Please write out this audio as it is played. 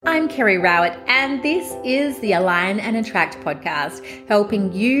I'm Kerry Rowett, and this is the Align and Attract podcast,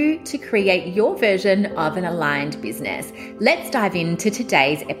 helping you to create your version of an aligned business. Let's dive into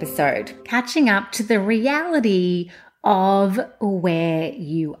today's episode, catching up to the reality of where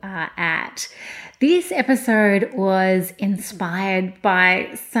you are at. This episode was inspired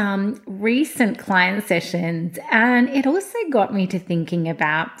by some recent client sessions, and it also got me to thinking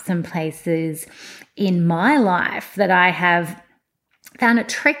about some places in my life that I have found it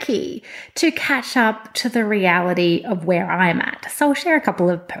tricky to catch up to the reality of where I'm at. So I'll share a couple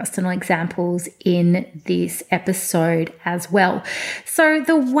of personal examples in this episode as well. So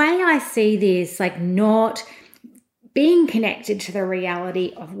the way I see this, not being connected to the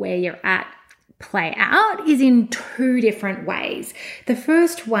reality of where you're at play out, is in two different ways. The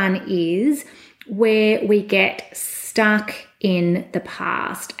first one is where we get stuck in the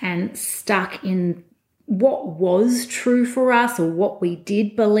past and stuck in what was true for us, or what we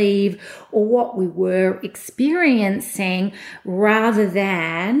did believe, or what we were experiencing, rather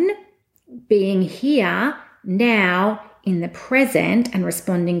than being here now in the present and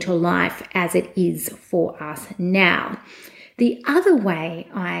responding to life as it is for us now. The other way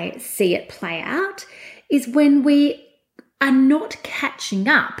I see it play out is when we are not catching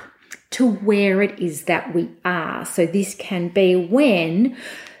up to where it is that we are. So this can be when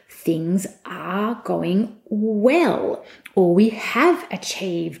things are going well, or we have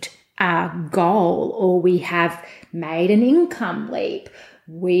achieved a goal, or we have made an income leap.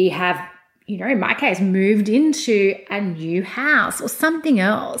 We have, in my case, moved into a new house or something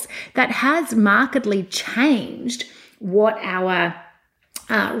else that has markedly changed what our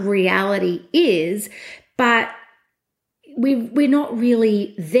reality is, but we're not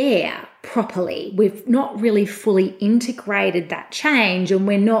really there properly. We've not really fully integrated that change, and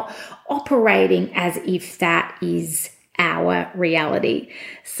we're not operating as if that is our reality.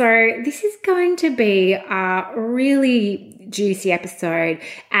 So this is going to be a really juicy episode,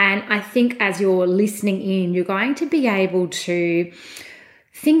 and I think as you're listening in, you're going to be able to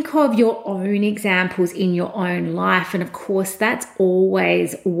think of your own examples in your own life. And of course, that's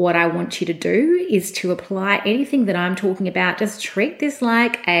always what I want you to do, is to apply anything that I'm talking about. Just treat this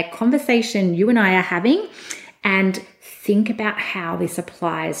like a conversation you and I are having, and think about how this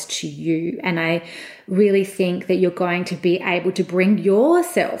applies to you. And I really think that you're going to be able to bring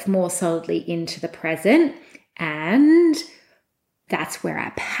yourself more solidly into the present, and that's where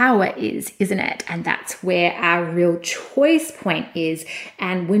our power is, isn't it? And that's where our real choice point is.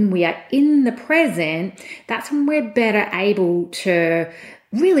 And when we are in the present, that's when we're better able to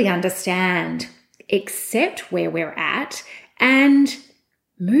really understand, accept where we're at, and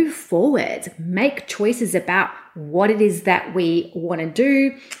move forward, make choices about what it is that we want to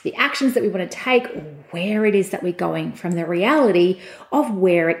do, the actions that we want to take, where it is that we're going from the reality of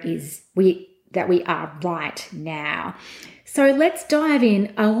where it is that we are right now. So let's dive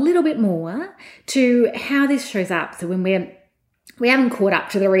in a little bit more to how this shows up. So when we haven't caught up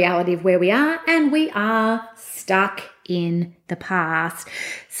to the reality of where we are, and we are stuck in the past.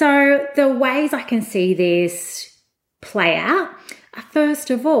 So the ways I can see this play out are, first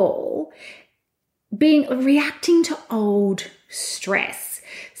of all, reacting to old stress.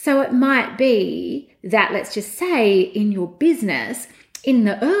 So it might be that, let's just say, in your business, in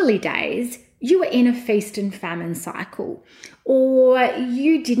the early days, you were in a feast and famine cycle, or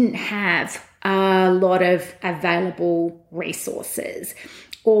you didn't have a lot of available resources,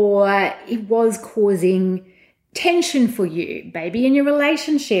 or it was causing tension for you, maybe in your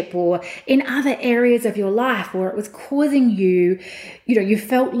relationship or in other areas of your life, or it was causing you, you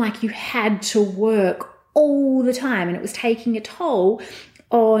felt like you had to work all the time, and it was taking a toll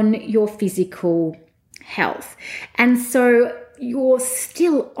on your physical health. And so you're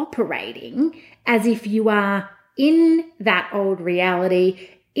still operating as if you are in that old reality,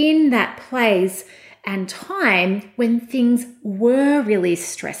 in that place and time when things were really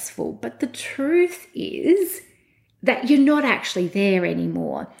stressful. But the truth is that you're not actually there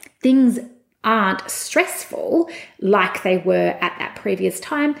anymore. Things aren't stressful like they were at that previous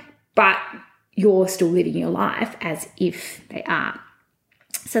time, but you're still living your life as if they are.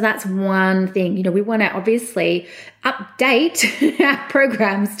 So that's one thing. We want to obviously update our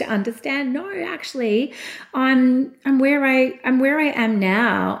programs to understand, no, actually, I'm where I am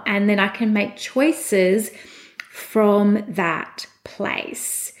now, and then I can make choices from that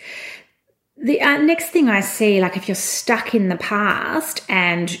place. The next thing I see, if you're stuck in the past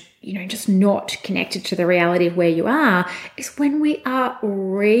and just not connected to the reality of where you are, is when we are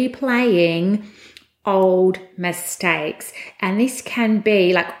replaying old mistakes. And this can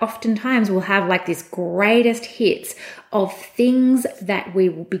be like, oftentimes we'll have like this greatest hits of things that we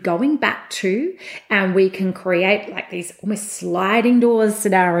will be going back to, and we can create like these almost sliding doors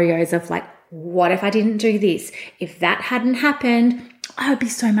scenarios of like, what if I didn't do this? If that hadn't happened, I would be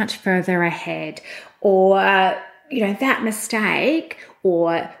so much further ahead. Or, that mistake,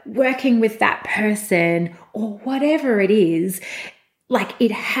 or working with that person, or whatever it is, like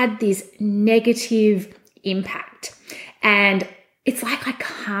it had this negative impact. And it's like, I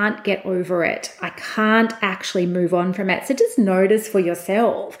can't get over it. I can't actually move on from it. So just notice for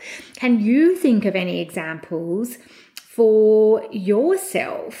yourself. Can you think of any examples for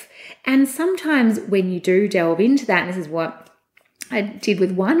yourself? And sometimes when you do delve into that, and this is what I did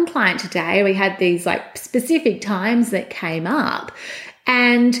with one client today, we had these like specific times that came up,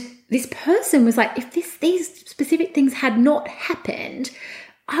 and this person was like, if these specific things had not happened,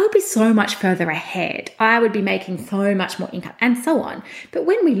 I would be so much further ahead. I would be making so much more income, and so on. But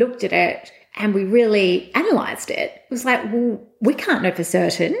when we looked at it and we really analyzed it, it was like, well, we can't know for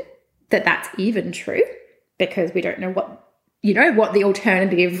certain that that's even true, because we don't know what the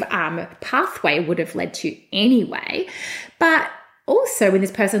alternative pathway would have led to anyway. But also, when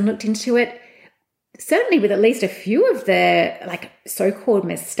this person looked into it, certainly with at least a few of the like so-called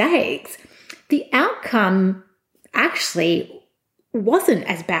mistakes, the outcome actually wasn't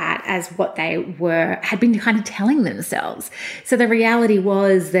as bad as what they had been kind of telling themselves. So the reality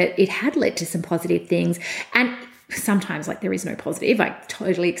was that it had led to some positive things. And sometimes like there is no positive, I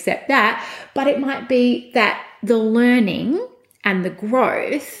totally accept that. But it might be that the learning and the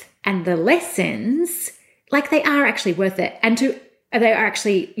growth and the lessons, like they are actually worth it. And they are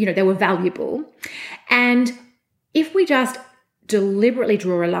actually, they were valuable. And if we just deliberately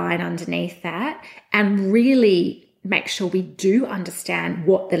draw a line underneath that and really make sure we do understand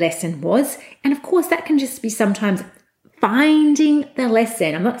what the lesson was. And of course, that can just be sometimes finding the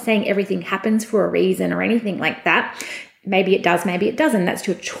lesson. I'm not saying everything happens for a reason or anything like that. Maybe it does, maybe it doesn't. That's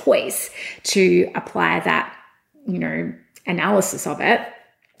your choice to apply that, analysis of it.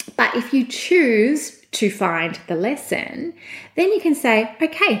 But if you choose to find the lesson, then you can say,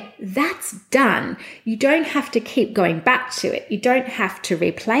 okay, that's done. You don't have to keep going back to it. You don't have to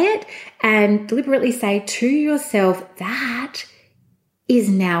replay it, and deliberately say to yourself, that is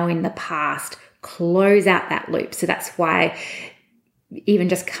now in the past. Close out that loop. So that's why even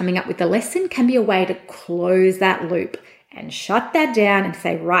just coming up with the lesson can be a way to close that loop and shut that down and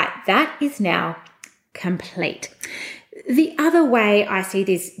say, right, that is now complete. The other way I see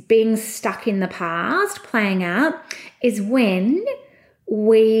this being stuck in the past playing out is when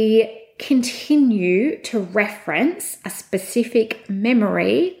we continue to reference a specific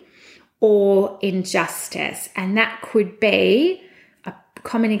memory or injustice. And that could be, a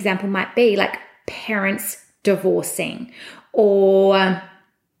common example might be like parents divorcing, or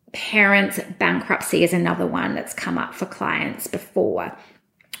parents bankruptcy is another one that's come up for clients before.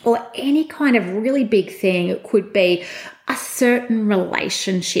 Or any kind of really big thing. It could be a certain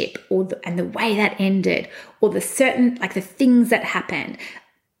relationship and the way that ended, or the things that happened.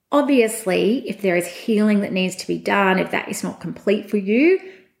 Obviously, if there is healing that needs to be done, if that is not complete for you,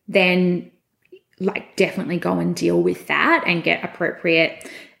 then definitely go and deal with that and get appropriate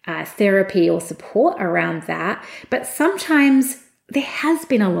therapy or support around that. But sometimes there has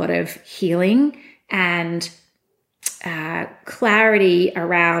been a lot of healing and clarity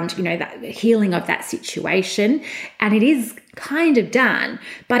around, that healing of that situation. And it is kind of done,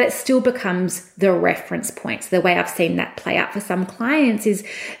 but it still becomes the reference point. So the way I've seen that play out for some clients is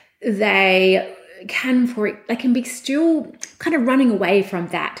they can be still kind of running away from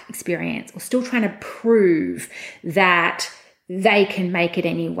that experience, or still trying to prove that they can make it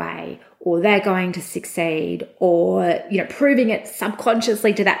anyway, or they're going to succeed, or, proving it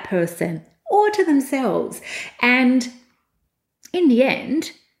subconsciously to that person or to themselves. And in the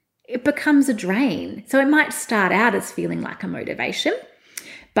end, it becomes a drain. So it might start out as feeling like a motivation,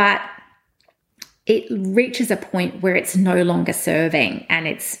 but it reaches a point where it's no longer serving and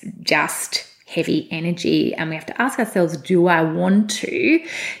it's just heavy energy. And we have to ask ourselves, do I want to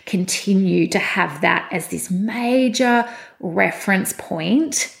continue to have that as this major reference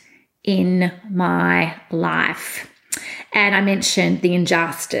point in my life? And I mentioned the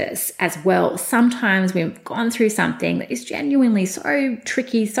injustice as well. Sometimes we've gone through something that is genuinely so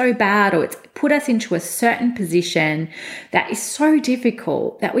tricky, so bad, or it's put us into a certain position that is so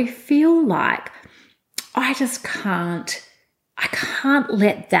difficult that we feel like, I can't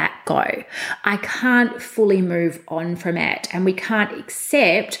let that go. I can't fully move on from it. And we can't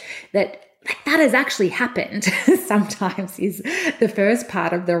accept that that has actually happened sometimes is the first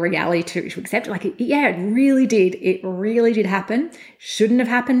part of the reality to accept. Like, yeah, it really did. It really did happen. Shouldn't have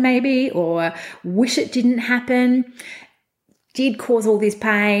happened maybe, or wish it didn't happen, did cause all this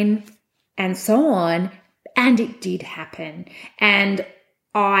pain and so on. And it did happen. And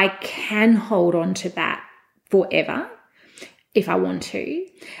I can hold on to that forever if I want to.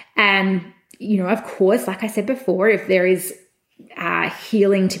 And, of course, like I said before, if there is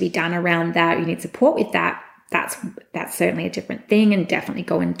healing to be done around that, you need support with that, that's certainly a different thing, and definitely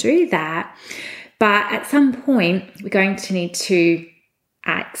go and do that. But at some point, we're going to need to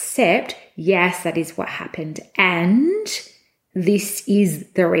accept, yes, that is what happened. And this is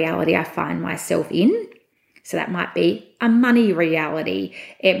the reality I find myself in. So that might be a money reality.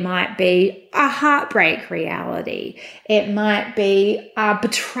 It might be a heartbreak reality. It might be a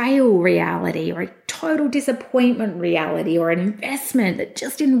betrayal reality, or a total disappointment reality, or an investment that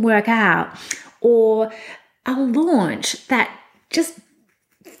just didn't work out, or a launch that just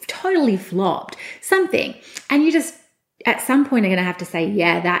totally flopped, something. And you just, at some point, are going to have to say,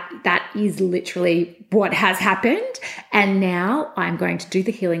 yeah, that is literally what has happened. And now I'm going to do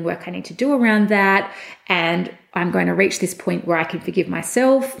the healing work I need to do around that. And I'm going to reach this point where I can forgive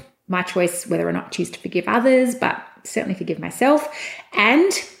myself, my choice whether or not choose to forgive others, but certainly forgive myself.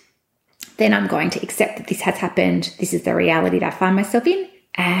 And then I'm going to accept that this has happened. This is the reality that I find myself in.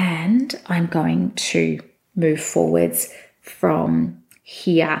 And I'm going to move forwards from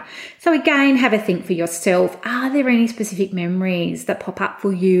here. So again, have a think for yourself. Are there any specific memories that pop up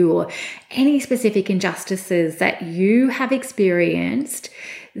for you, or any specific injustices that you have experienced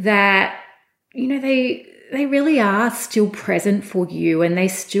that, they really are still present for you, and they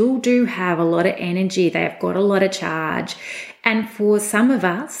still do have a lot of energy. They've got a lot of charge. And for some of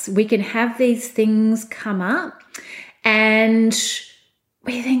us, we can have these things come up and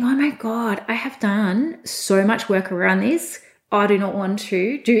we think, oh my God, I have done so much work around this. I do not want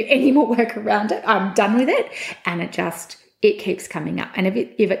to do any more work around it. I'm done with it. And it keeps coming up. And if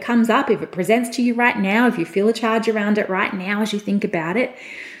it comes up, if it presents to you right now, if you feel a charge around it right now as you think about it,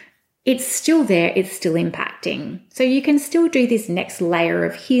 it's still there. It's still impacting. So you can still do this next layer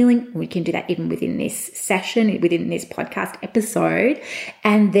of healing. We can do that even within this session, within this podcast episode.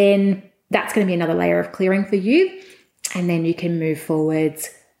 And then that's going to be another layer of clearing for you. And then you can move forwards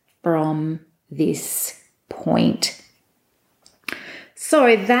from this point.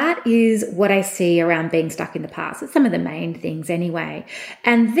 So that is what I see around being stuck in the past. It's some of the main things anyway.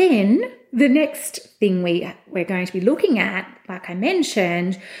 And then the next thing we're going to be looking at, like I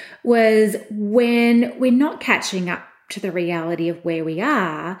mentioned, was when we're not catching up to the reality of where we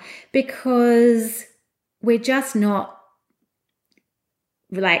are, because we're just not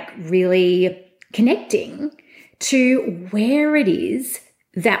really connecting to where it is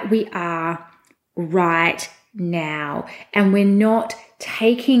that we are right now. And we're not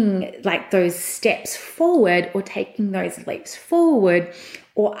taking those steps forward, or taking those leaps forward,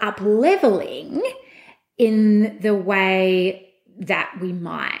 or up leveling in the way that we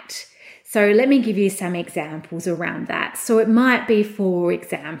might. So let me give you some examples around that. So it might be, for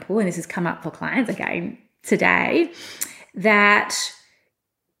example, and this has come up for clients again today, that,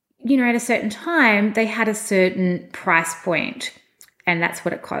 at a certain time they had a certain price point, and that's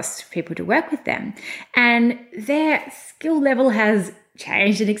what it costs people to work with them. And their skill level has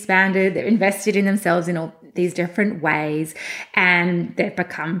changed and expanded. They've invested in themselves in all these different ways, and they've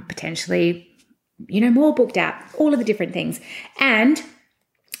become potentially, more booked out, all of the different things. And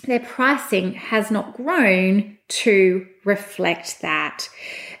their pricing has not grown to reflect that.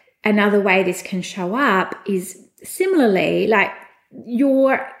 Another way this can show up is similarly,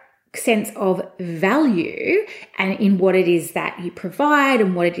 your sense of value and in what it is that you provide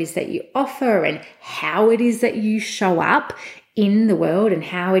and what it is that you offer and how it is that you show up in the world and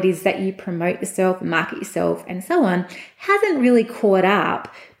how it is that you promote yourself and market yourself and so on, hasn't really caught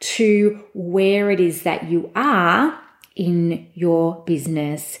up to where it is that you are in your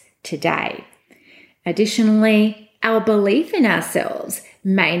business today. Additionally, our belief in ourselves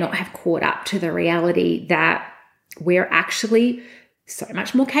may not have caught up to the reality that we're actually so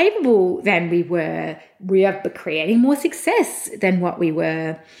much more capable than we were. We are creating more success than what we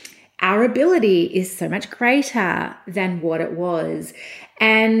were. Our ability is so much greater than what it was.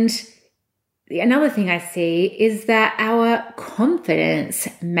 And another thing I see is that our confidence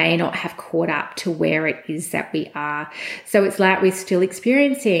may not have caught up to where it is that we are. So it's like we're still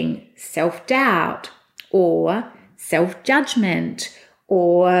experiencing self-doubt or self-judgment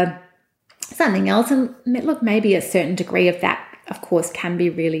or something else. And look, maybe a certain degree of that, of course, can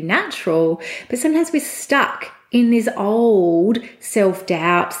be really natural, but sometimes we're stuck in this old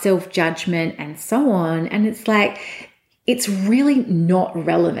self-doubt, self-judgment, and so on. And it's like, it's really not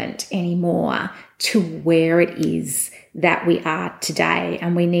relevant anymore to where it is that we are today.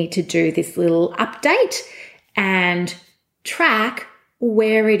 And we need to do this little update and track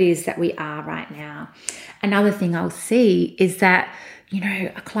where it is that we are right now. Another thing I'll see is that,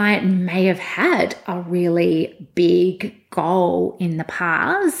 a client may have had a really big goal in the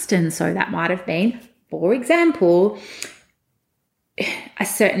past. And so that might have been, for example, a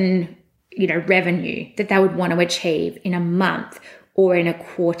certain, revenue that they would want to achieve in a month or in a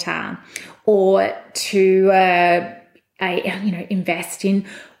quarter, or to, invest in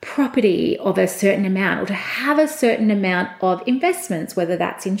property of a certain amount, or to have a certain amount of investments, whether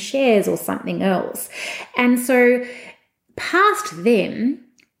that's in shares or something else. And so past them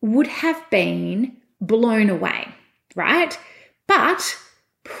would have been blown away, right? But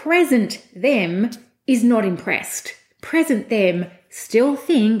present them is not impressed. Present them still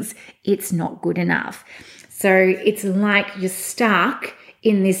thinks it's not good enough. So it's like you're stuck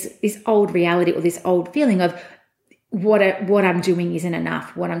in this old reality, or this old feeling of what I'm doing isn't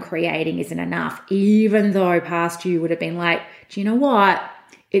enough, what I'm creating isn't enough, even though past you would have been like, do you know what?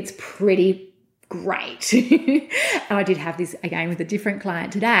 It's pretty great. And I did have this again with a different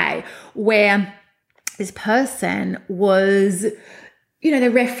client today, where this person was, they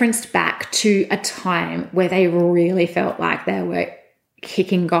referenced back to a time where they really felt like they were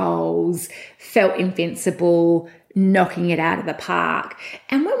kicking goals, felt invincible, knocking it out of the park.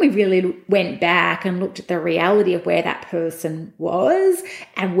 And when we really went back and looked at the reality of where that person was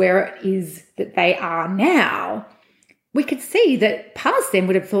and where it is that they are now, we could see that past them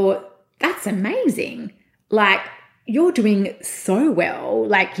would have thought, that's amazing. Like, you're doing so well.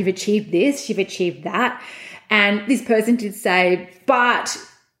 Like, you've achieved this, you've achieved that. And this person did say, but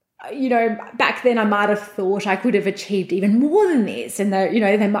back then I might have thought I could have achieved even more than this. And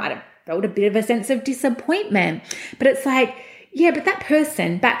they might have felt a bit of a sense of disappointment. But it's like, yeah, but that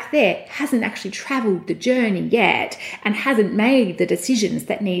person back there hasn't actually traveled the journey yet and hasn't made the decisions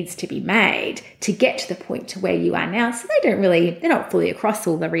that needs to be made to get to the point to where you are now. So they're not fully across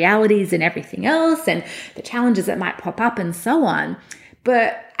all the realities and everything else and the challenges that might pop up and so on.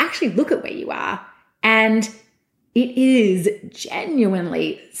 But actually look at where you are, and it is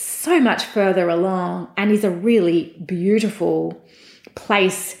genuinely so much further along and is a really beautiful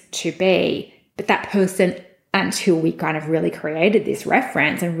place to be. But that person, until we kind of really created this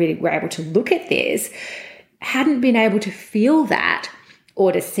reference and really were able to look at this, hadn't been able to feel that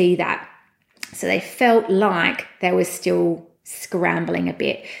or to see that. So they felt like they were still scrambling a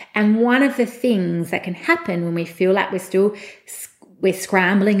bit. And one of the things that can happen when we feel like we're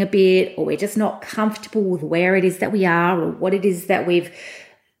scrambling a bit, or we're just not comfortable with where it is that we are, or what it is that we've,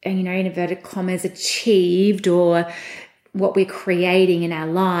 in inverted commas, achieved, or what we're creating in our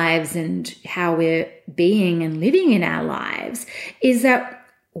lives and how we're being and living in our lives, is that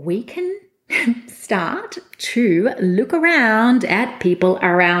we can start to look around at people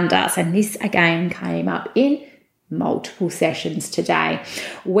around us. And this again came up in multiple sessions today,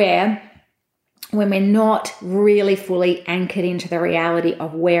 where when we're not really fully anchored into the reality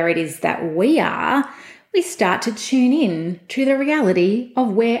of where it is that we are, we start to tune in to the reality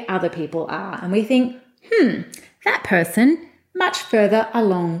of where other people are. And we think, that person much further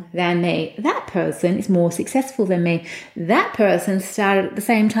along than me. That person is more successful than me. That person started at the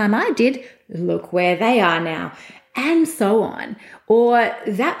same time I did. Look where they are now. And so on. Or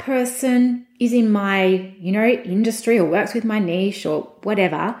that person is in my, industry or works with my niche or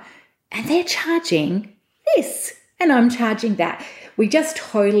whatever, and they're charging this and I'm charging that. We just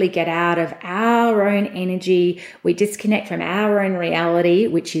totally get out of our own energy. We disconnect from our own reality,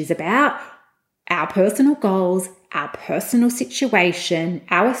 which is about our personal goals, our personal situation,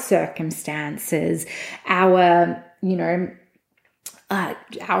 our circumstances, our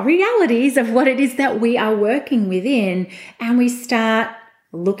realities of what it is that we are working within. And we start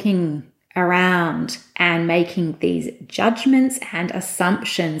looking around and making these judgments and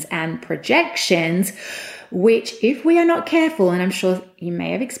assumptions and projections, which, if we are not careful, and I'm sure you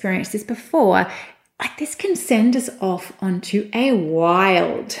may have experienced this before, like this can send us off onto a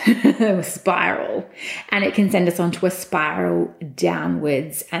wild spiral, and it can send us onto a spiral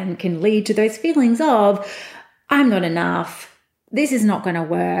downwards and can lead to those feelings of, I'm not enough, this is not going to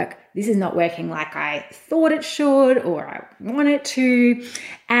work, this is not working like I thought it should or I want it to.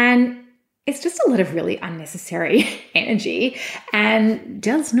 And it's just a lot of really unnecessary energy and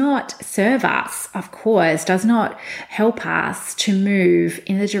does not serve us, of course, does not help us to move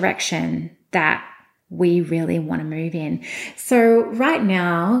in the direction that we really want to move in. So right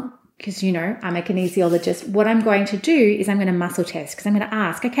now, because, I'm a kinesiologist, what I'm going to do is I'm going to muscle test, because I'm going to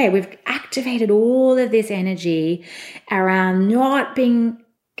ask, okay, we've activated all of this energy around not being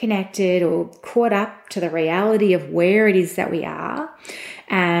connected or caught up to the reality of where it is that we are,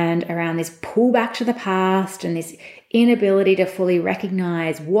 and around this pull back to the past and this inability to fully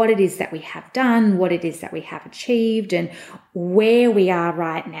recognize what it is that we have done, what it is that we have achieved, and where we are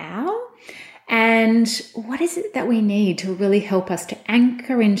right now. And what is it that we need to really help us to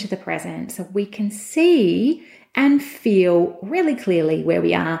anchor into the present so we can see and feel really clearly where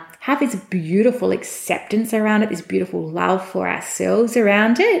we are, have this beautiful acceptance around it, this beautiful love for ourselves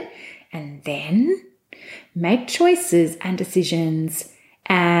around it, and then make choices and decisions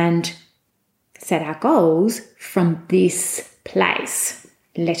and set our goals from this place.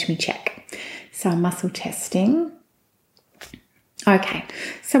 Let me check. So muscle testing. Okay,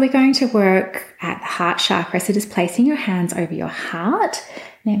 so we're going to work at the heart chakra. So just placing your hands over your heart.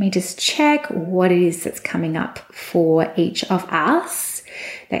 Let me just check what it is that's coming up for each of us.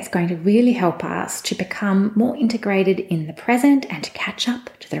 That's going to really help us to become more integrated in the present and to catch up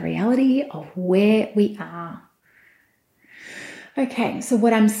to the reality of where we are. Okay, so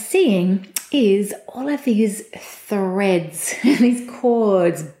what I'm seeing is all of these threads, these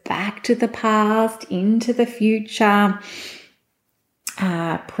cords back to the past, into the future,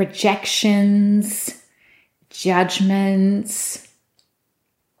 projections, judgments,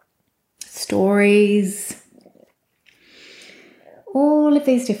 stories, all of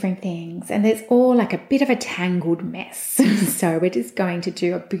these different things. And it's all like a bit of a tangled mess. So we're just going to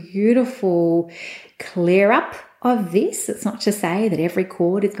do a beautiful clear up of this. It's not to say that every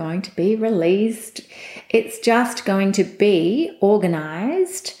cord is going to be released. It's just going to be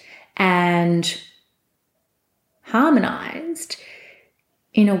organized and harmonized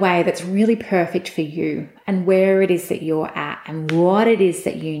in a way that's really perfect for you and where it is that you're at and what it is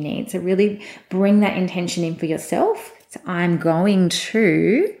that you need. So really bring that intention in for yourself. So I'm going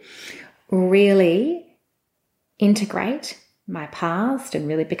to really integrate my past and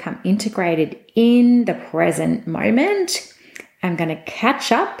really become integrated in the present moment. I'm going to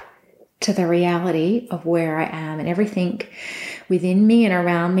catch up to the reality of where I am, and everything within me and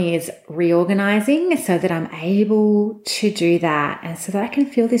around me is reorganizing so that I'm able to do that, and so that I can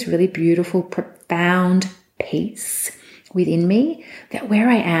feel this really beautiful, profound peace within me, that where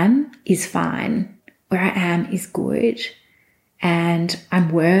I am is fine, where I am is good, and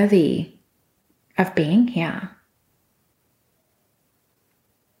I'm worthy of being here.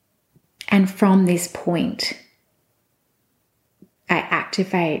 And from this point, I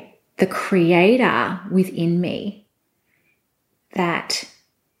activate the creator within me that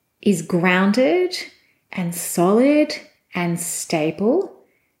is grounded and solid and stable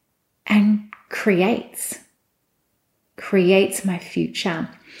and creates my future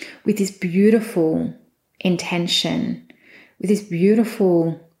with this beautiful intention, with this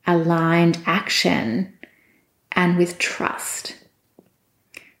beautiful aligned action, and with trust.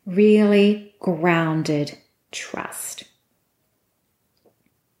 Really grounded trust.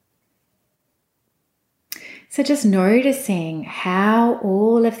 So just noticing how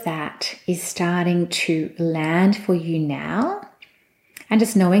all of that is starting to land for you now, and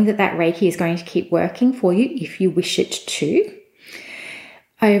just knowing that that Reiki is going to keep working for you if you wish it to.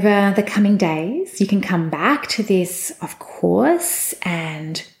 Over the coming days, you can come back to this, of course,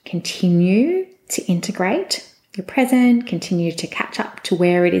 and continue to integrate your present, continue to catch up to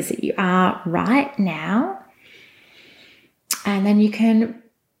where it is that you are right now. And then you can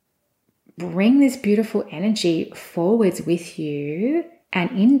bring this beautiful energy forwards with you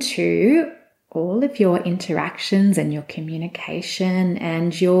and into all of your interactions and your communication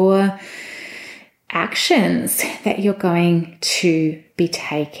and your actions that you're going to be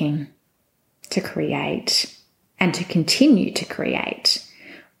taking to create and to continue to create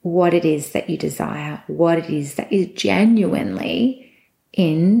what it is that you desire, what it is that is genuinely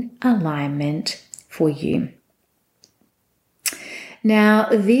in alignment for you. Now,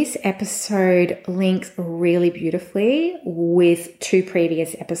 this episode links really beautifully with 2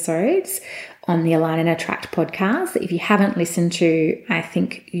 previous episodes on the Align and Attract podcast that if you haven't listened to, I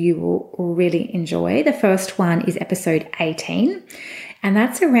think you will really enjoy. The first one is episode 18, and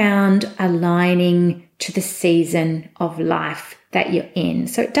that's around aligning to the season of life that you're in.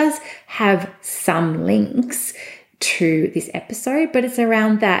 So it does have some links to this episode, but it's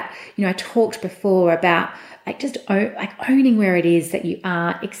around that, I talked before about owning where it is that you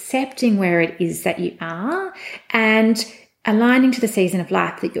are, accepting where it is that you are, and aligning to the season of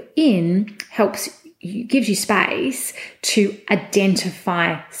life that you're in gives you space to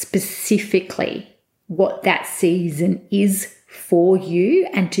identify specifically what that season is for you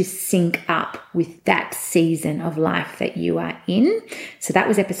and to sync up with that season of life that you are in. So that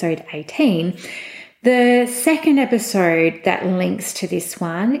was episode 18. The second episode that links to this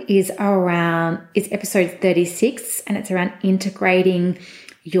one is episode 36, and it's around integrating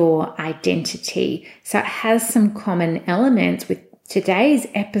your identity. So it has some common elements with today's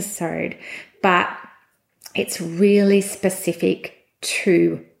episode, but it's really specific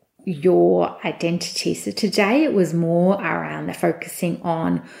to your identity. So today it was more around the focusing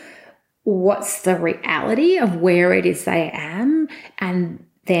on what's the reality of where it is I am, and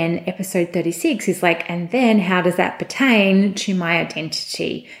then episode 36 is like, and then how does that pertain to my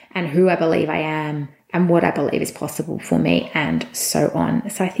identity and who I believe I am and what I believe is possible for me, and so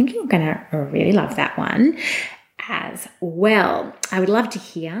on. So I think you're going to really love that one as well. I would love to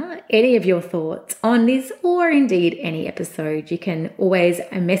hear any of your thoughts on this, or indeed any episode. You can always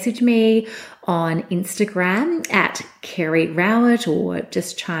message me on Instagram at Kerry Rowett, or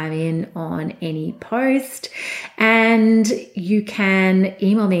just chime in on any post. And you can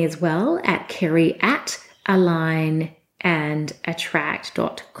email me as well at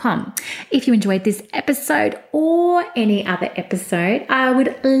kerry@alignandattract.com. If you enjoyed this episode or any other episode, I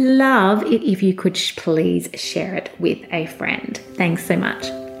would love it if you could please share it with a friend. Thanks so much.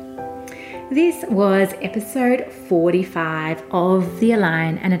 This was episode 45 of the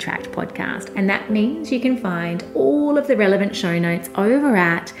Align and Attract podcast, and that means you can find all of the relevant show notes over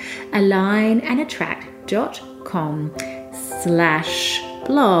at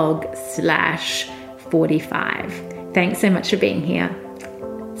alignandattract.com/blog/45. Thanks so much for being here.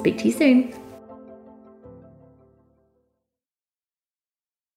 Speak to you soon.